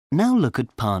Now look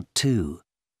at part 2.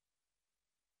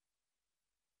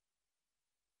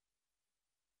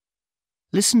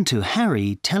 Listen to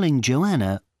Harry telling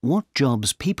Joanna what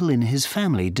jobs people in his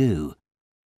family do.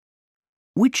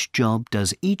 Which job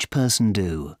does each person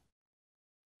do?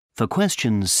 For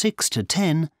questions 6 to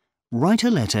 10, write a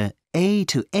letter A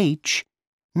to H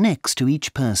next to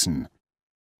each person.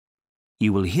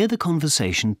 You will hear the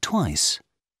conversation twice.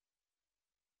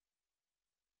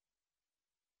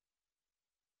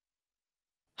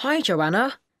 Hi,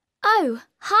 Joanna. Oh,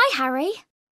 hi, Harry.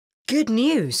 Good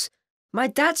news. My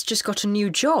dad's just got a new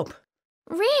job.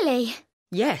 Really?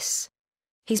 Yes.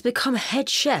 He's become head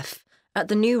chef at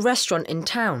the new restaurant in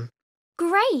town.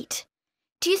 Great.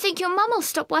 Do you think your mum will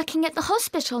stop working at the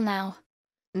hospital now?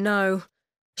 No,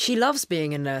 she loves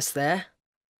being a nurse there.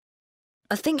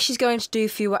 I think she's going to do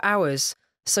fewer hours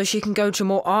so she can go to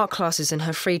more art classes in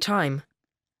her free time.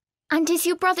 And is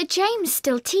your brother James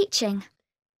still teaching?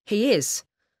 He is,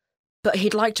 but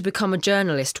he'd like to become a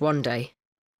journalist one day.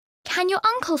 Can your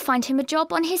uncle find him a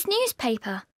job on his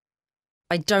newspaper?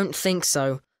 I don't think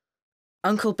so.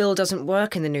 Uncle Bill doesn't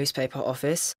work in the newspaper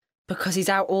office because he's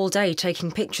out all day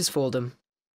taking pictures for them.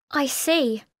 I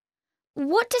see.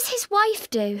 What does his wife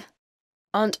do?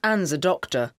 Aunt Anne's a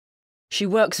doctor. She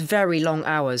works very long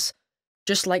hours,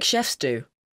 just like chefs do.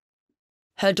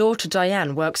 Her daughter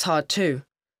Diane works hard too,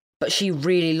 but she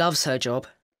really loves her job.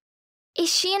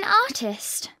 Is she an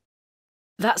artist?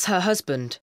 That's her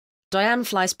husband. Diane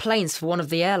flies planes for one of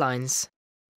the airlines.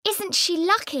 Isn't she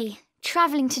lucky,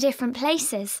 travelling to different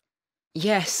places?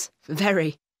 Yes,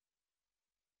 very.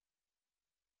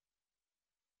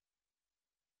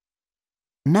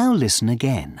 Now listen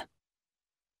again.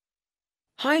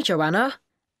 Hi, Joanna.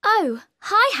 Oh,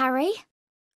 hi, Harry.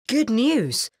 Good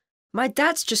news. My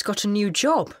dad's just got a new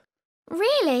job.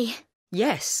 Really?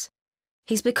 Yes.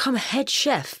 He's become head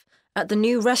chef at the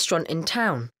new restaurant in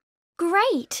town.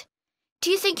 Great. Do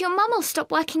you think your mum will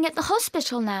stop working at the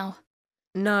hospital now?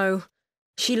 No,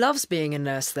 she loves being a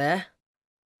nurse there.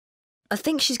 I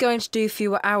think she's going to do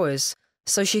fewer hours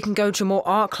so she can go to more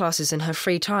art classes in her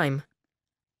free time.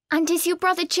 And is your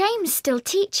brother James still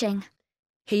teaching?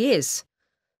 He is,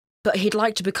 but he'd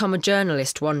like to become a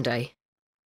journalist one day.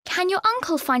 Can your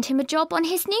uncle find him a job on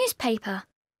his newspaper?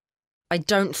 I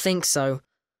don't think so.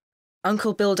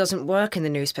 Uncle Bill doesn't work in the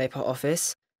newspaper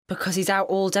office because he's out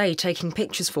all day taking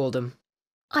pictures for them.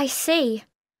 I see.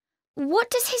 What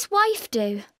does his wife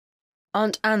do?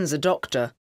 Aunt Anne's a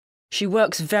doctor. She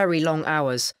works very long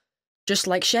hours, just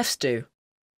like chefs do.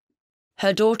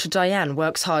 Her daughter Diane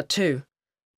works hard too,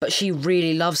 but she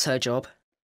really loves her job.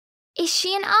 Is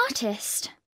she an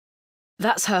artist?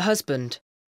 That's her husband.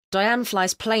 Diane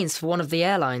flies planes for one of the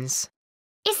airlines.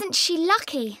 Isn't she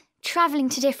lucky, travelling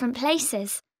to different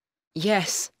places?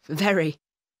 Yes, very.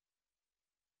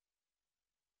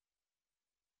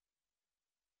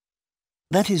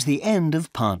 That is the end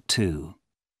of part 2.